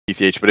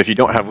PCH, but if you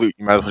don't have loot,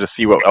 you might as well just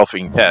see what else we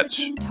can catch.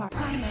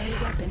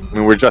 I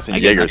mean, we're just in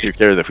Jaegers. Who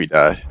cares if we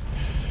die?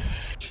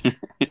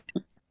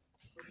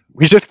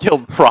 We just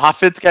killed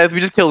Prophets, guys. We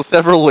just killed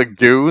several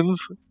Lagoons.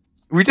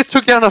 We just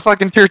took down a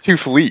fucking tier 2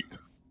 fleet.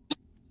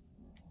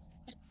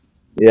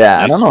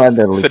 Yeah, I don't know what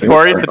they're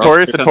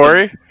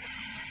Satori.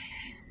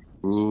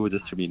 Ooh,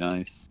 this should be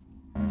nice.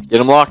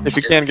 Get him locked if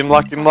you can. Get him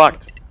locked. Get him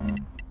locked.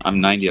 I'm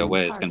 90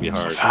 away. It's gonna be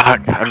hard.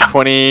 Fuck. I'm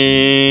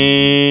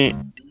 20.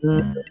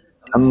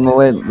 I'm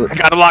away. I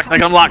got him locked. I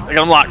got him locked. I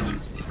got him locked.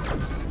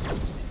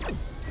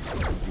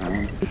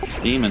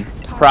 Steaming.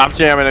 Prop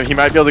jamming him. He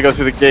might be able to go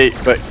through the gate,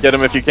 but get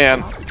him if you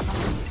can.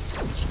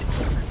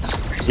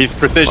 He's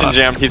precision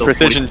jammed. He's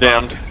precision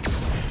jammed.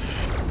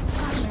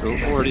 Go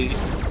 40.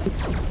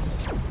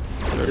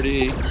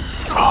 30.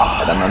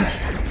 Oh.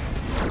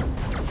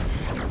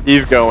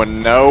 He's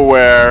going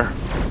nowhere.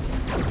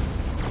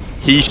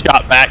 He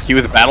shot back. He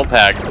was battle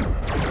tagged.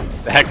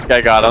 The Hex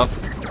guy got him.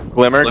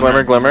 Glimmer.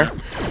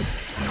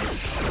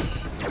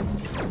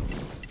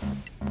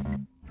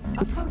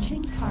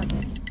 Approaching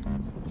target.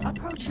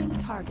 Approaching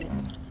target.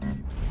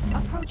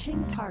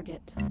 Approaching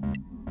target.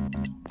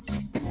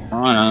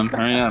 On him.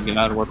 Hurry up. Get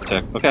out of warp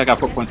protect. Okay, I got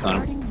 4 points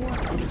on him.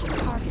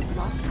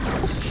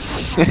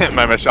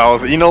 My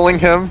Mashal is enoling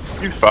him.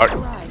 He's fucked.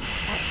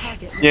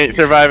 He ain't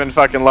surviving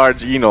fucking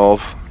large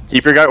enols.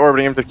 Keep your guy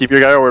orbiting him. Just keep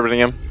your guy orbiting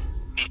him.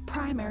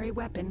 Primary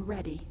weapon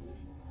ready.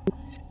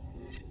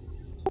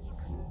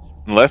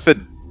 Unless it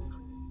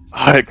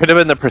could have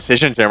been the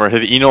precision jammer.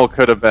 His enol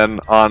could have been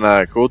on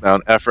cooldown.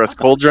 Ephra's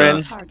cold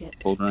drain.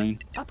 Cold drain.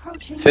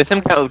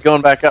 System count is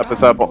going back up.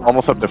 It's up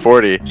almost up to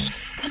 40.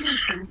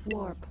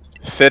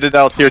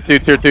 Citadel tier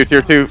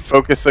 2.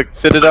 Focus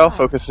Citadel.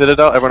 Focus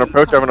Citadel. Everyone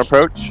approach.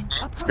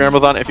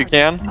 Scrambles on it if you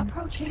can.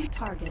 Approaching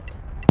target.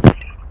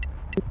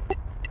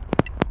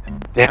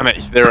 Damn it,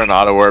 they're in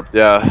auto warp.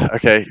 Yeah.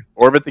 Okay.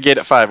 Orbit the gate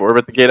at 5.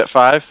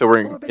 So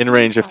we're in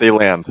range if they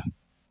land.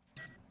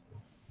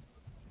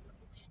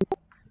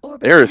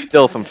 There is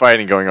still some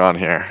fighting going on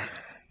here.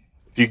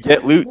 If you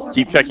get loot,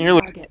 keep checking your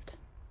loot.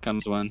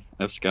 Comes one.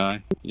 F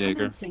Sky.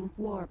 Jaeger.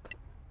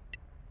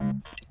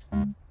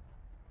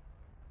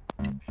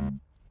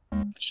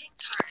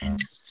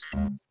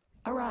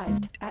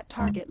 Arrived at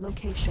target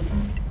location.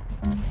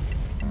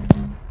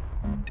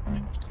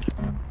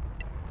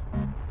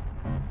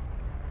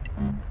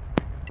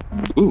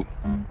 Ooh.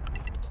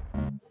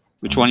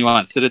 Which one you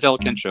want? Citadel,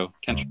 Kensho?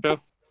 Kensho?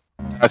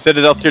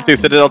 Citadel tier 2.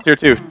 Tier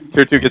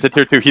 2 gets a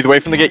tier 2. He's away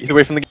from the gate.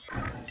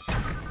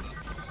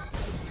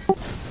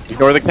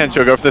 Ignore the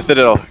Kensho. Go for the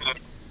Citadel.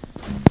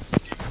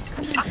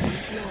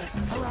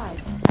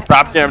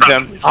 Prop jammed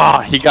him.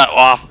 Ah, he got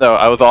off though.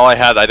 I was all I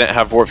had. I didn't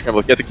have warp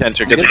scramble. Get the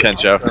Kensho.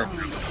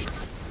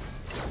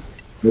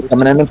 They're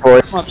coming in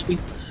force.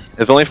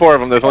 There's only 4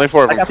 of them.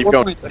 Keep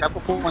going. I got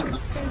 4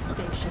 points.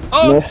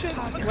 Oh shit!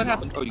 What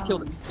happened? Oh, you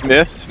killed it.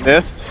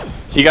 Missed.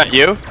 He got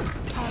you?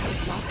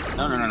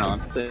 No. I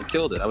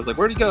killed it. I was like,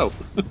 where'd he go?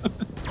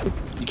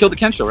 You killed the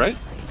Kensho, right?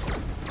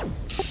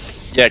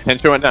 Yeah,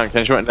 Kensho went down.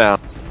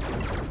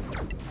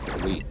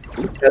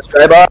 Yes,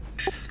 Strybog.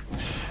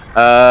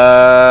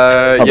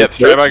 Yep,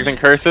 Strybogs and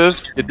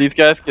curses. Get these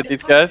guys.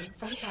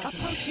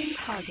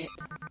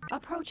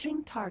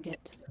 Approaching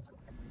target.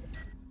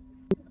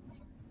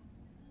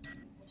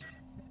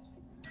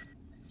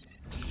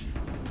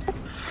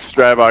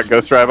 Strybog, go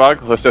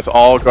Strybog. Let's just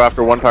all go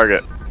after one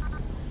target.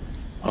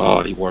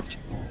 Oh, he warped.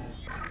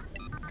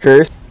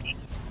 Curse.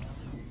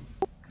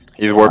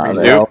 He's warping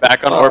too.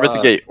 Back on orbit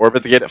the gate.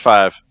 Orbit the gate at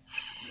 5.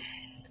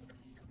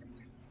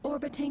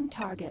 Orbiting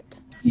target.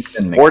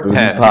 Or 10.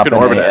 You could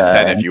orbit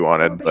at 10 if you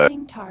wanted, but.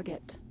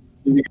 Target.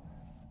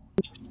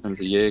 There's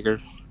a Jaeger.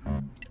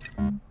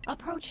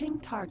 Approaching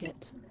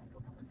target.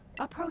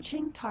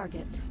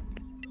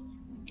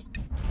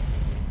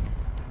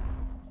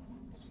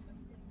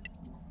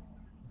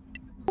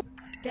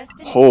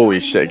 Holy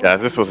shit, guys!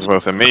 This was the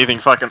most amazing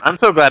fucking. I'm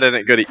so glad I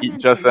didn't go to eat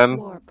just then.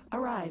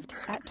 Arrived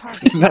at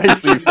target.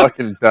 Nicely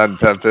fucking done,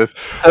 Tempest.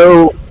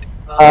 So,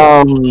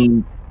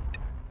 shouldn't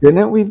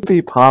we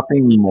be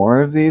popping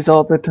more of these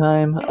all the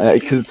time?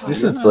 Because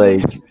this is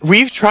like...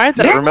 We've tried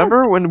that,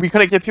 remember? When we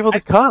couldn't get people to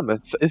come.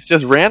 It's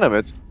just random.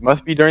 It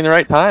must be during the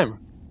right time.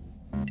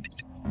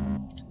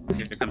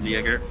 Here comes a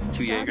Jaeger.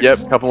 2 Jaegers.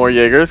 Yep, couple more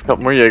Jaegers.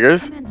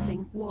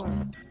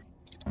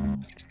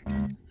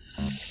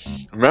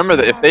 Remember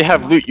that if they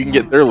have loot, you can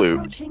get their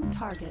loot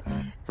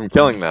from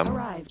killing them.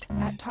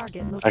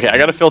 Okay, I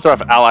gotta filter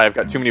off ally. I've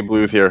got too many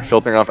blues here.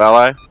 Filtering off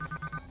ally.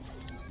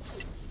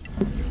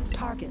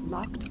 Target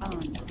locked on.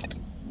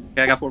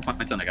 Okay, I got 4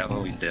 points on.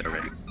 Oh, he's dead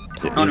already.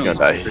 Yeah, he's gonna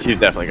die. He's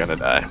definitely gonna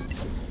die.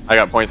 I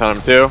got points on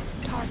him too.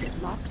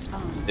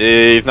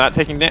 He's not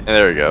taking damage.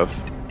 There he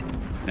goes.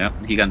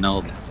 Yep, he got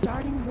nulled.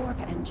 Starting warp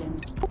engine.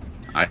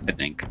 I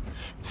think.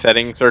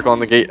 Setting circle on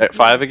the gate at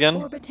 5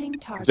 again.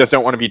 Just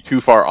don't want to be too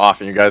far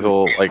off, and you guys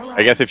will like.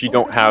 I guess if you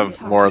don't have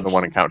more than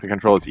one account to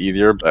control, it's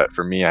easier. But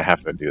for me, I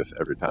have to do this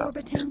every time.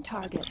 It's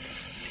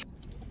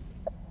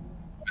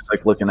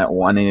like looking at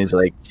one and he's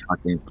like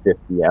fucking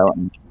 50 out.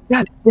 And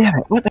God damn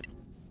it! What the?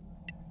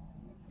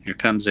 Here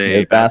comes a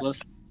Yeah, fast.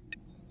 Basilisk.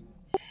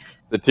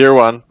 The tier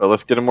 1, but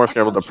let's get him more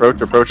scrambled.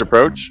 Approach, approach,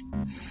 approach.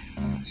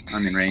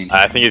 I'm in range.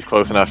 I think he's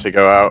close enough to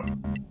go out.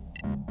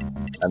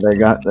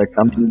 They're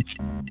coming.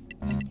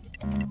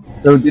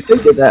 So did they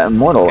get that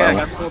immortal? Okay, I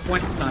got 4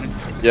 points on it.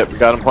 Yep, we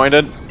got him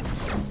pointed.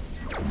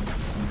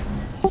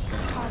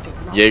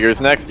 Jaeger's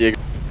next. Jaeger.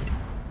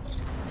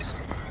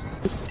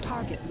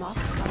 Target locked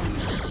on.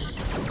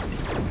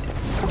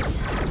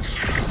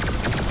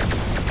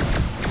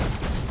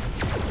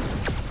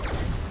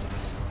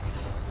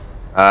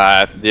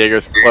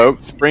 Jaeger's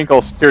cloak.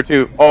 Sprinkles, tier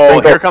 2. Oh,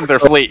 Sprinkle. here comes their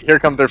fleet. Here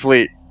comes their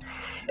fleet.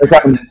 They're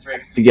coming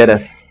to get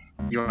us.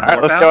 You want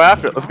Alright, let's go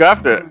after it. Let's go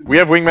after it. We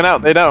have wingmen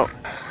out. They don't.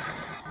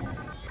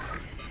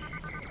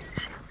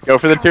 Go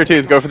for the tier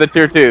 2s. Go for the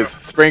tier 2s.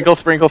 Sprinkle,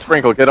 sprinkle,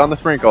 sprinkle. Get on the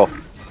sprinkle.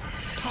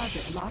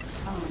 Target locked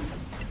on.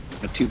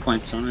 Got 2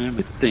 points on him,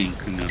 I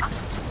think. No.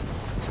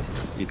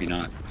 Maybe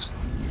not.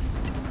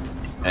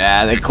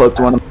 Yeah, they cloaked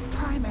one.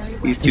 Primary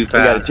He's too They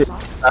got a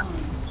fast. tier.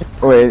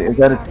 on. Wait, is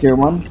that a tier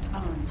 1? On.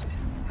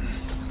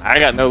 I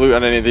got no loot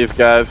on any of these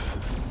guys.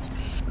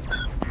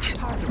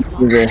 Target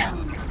locked Okay. on.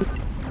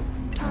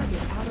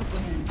 Target out of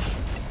range.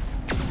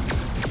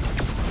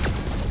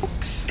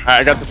 Alright,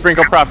 I got the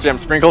sprinkle prop gem.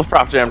 Sprinkle's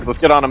prop gems. Let's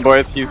get on him,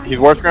 boys. He's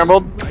war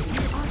scrambled. Target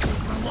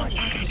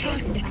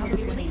out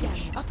of range.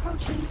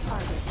 Approaching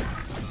target.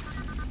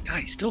 God,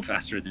 he's still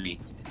faster than me.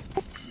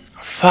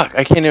 Fuck,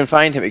 I can't even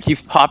find him. It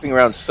keeps popping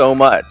around so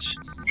much.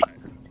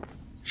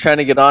 Trying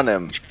to get on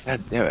him.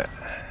 God damn it.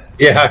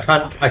 Yeah,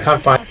 I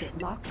can't find.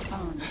 Target locked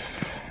on.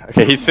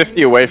 Okay, he's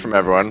 50 away from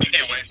everyone.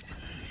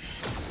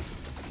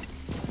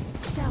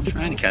 I'm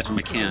trying to catch him,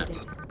 I can't.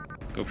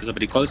 Go for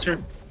somebody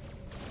closer.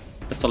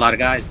 That's a lot of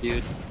guys,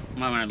 dude. I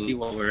might want to leave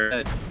while we're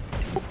ahead.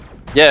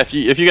 Yeah, if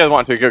you guys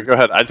want to, go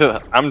ahead.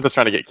 I'm just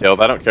trying to get killed.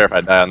 I don't care if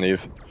I die on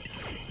these.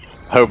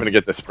 Hoping to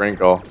get the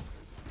sprinkle.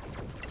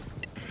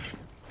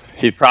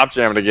 He's prop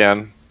jammed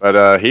again,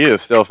 but he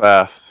is still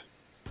fast.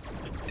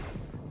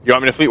 You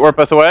want me to fleet warp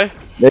us away?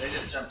 They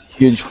just jumped a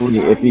huge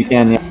fleet. If you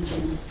can, yeah.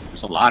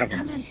 There's a lot of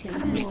them.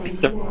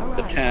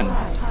 The 10.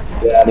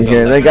 Get out of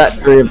here. They got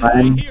 3 of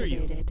mine.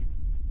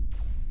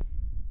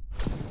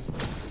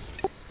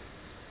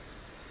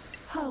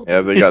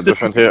 Yeah, they got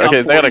this one too.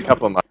 Okay, they got a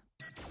couple of mine.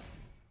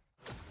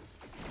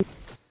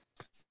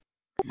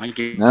 My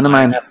game's None of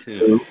mine lined up, have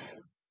too.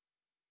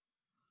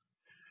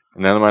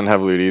 None of mine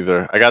have loot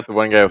either. I got the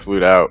one guy with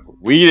loot out.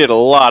 We did a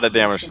lot of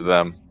damage to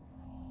them.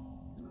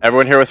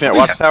 Everyone here with me at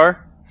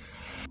Watchtower?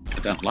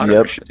 I've done a lot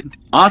Yep. of shit.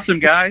 Awesome,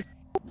 guys.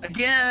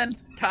 Again,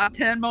 top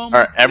 10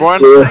 moments.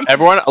 Alright,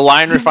 everyone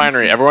align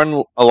refinery.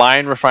 Everyone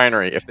align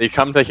refinery. If they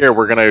come to here,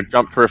 we're gonna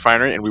jump to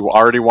refinery and we will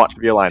already want to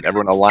be aligned.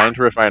 Everyone align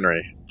to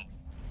refinery.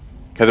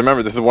 Because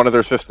remember, this is one of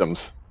their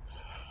systems.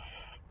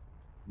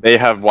 They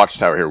have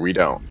Watchtower here, we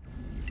don't.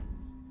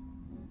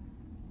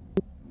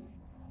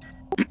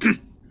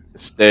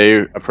 Stay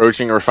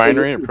approaching a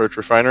refinery, approach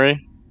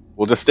refinery.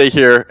 We'll just stay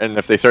here, and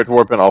if they start to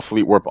warp in, I'll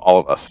fleet warp all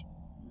of us.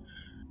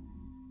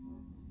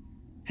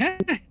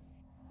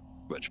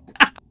 Which-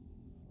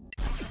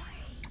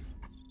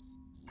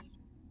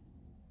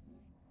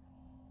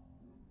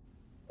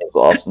 That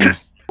was awesome.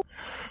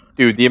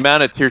 Dude, the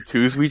amount of tier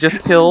 2s we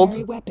just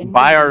killed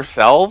by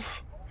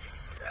ourselves?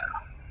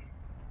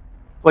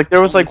 Like,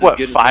 there was like, Almost as what,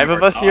 good as 5 we of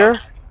were us here?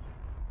 off.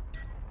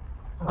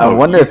 I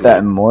wonder if that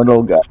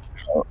immortal got.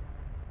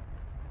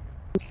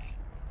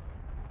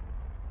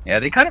 Yeah,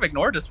 they kind of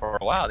ignored us for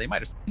a while. They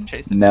might have been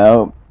chasing.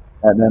 No,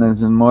 that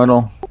is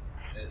immortal.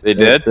 They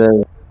did?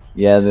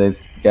 Yeah, the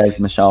guys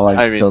Mashallah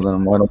I mean- killed an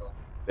immortal.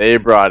 They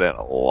brought in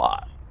a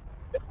lot.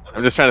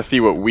 I'm just trying to see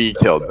what we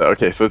killed, though.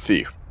 Okay, so let's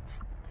see.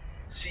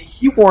 See,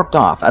 he warped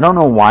off. I don't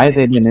know why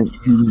they didn't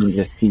even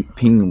just keep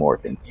ping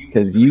warping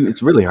because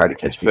it's really hard to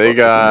catch. So they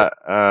people.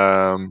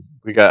 got,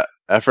 we got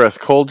FRS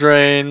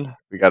Coldrain,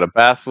 we got a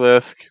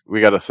Basilisk, we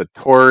got a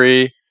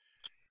Satori,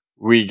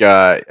 we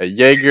got a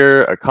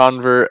Jaeger, a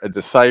Convert, a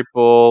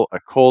Disciple, a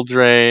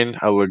Coldrain,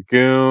 a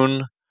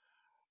Lagoon,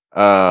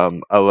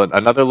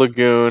 another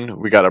Lagoon,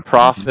 we got a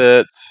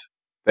Prophet,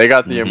 they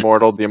got the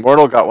Immortal. The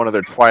Immortal got one of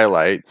their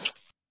Twilights,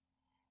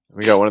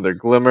 we got one of their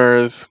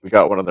Glimmers, we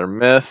got one of their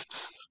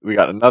Mists, we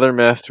got another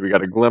Mist, we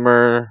got a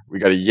Glimmer, we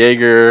got a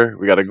Jaeger,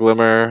 we got a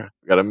Glimmer,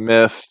 we got a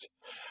Mist,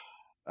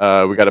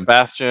 we got a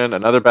Bastion,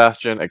 another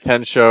Bastion, a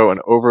Kensho, an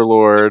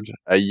Overlord,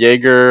 a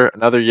Jaeger,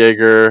 another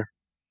Jaeger.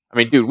 I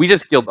mean, dude, we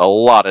just killed a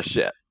lot of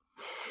shit.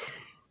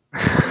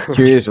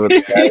 Curious what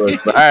the guy was.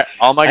 But Alright,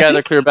 all my guys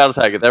are clear battle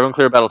tag. Everyone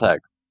clear battle tag.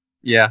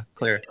 Yeah,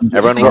 clear.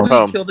 Everyone think warp we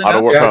home. killed Auto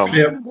enough? warp Yeah, home.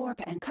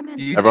 yeah.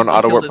 Do you Everyone think we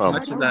auto killed warp as home.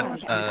 much of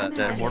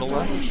that immortal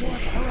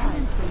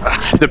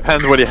left?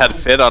 Depends what he had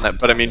fit on it,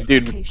 but I mean,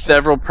 dude,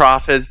 several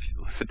Prophets,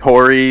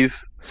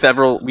 Satoris,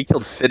 we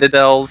killed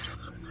Citadels.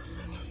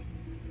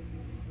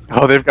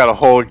 Oh, they've got a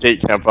whole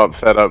gate camp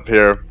set up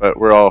here, but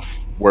we're all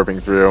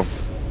warping through.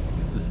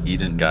 This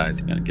Eden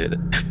guy's gonna get it.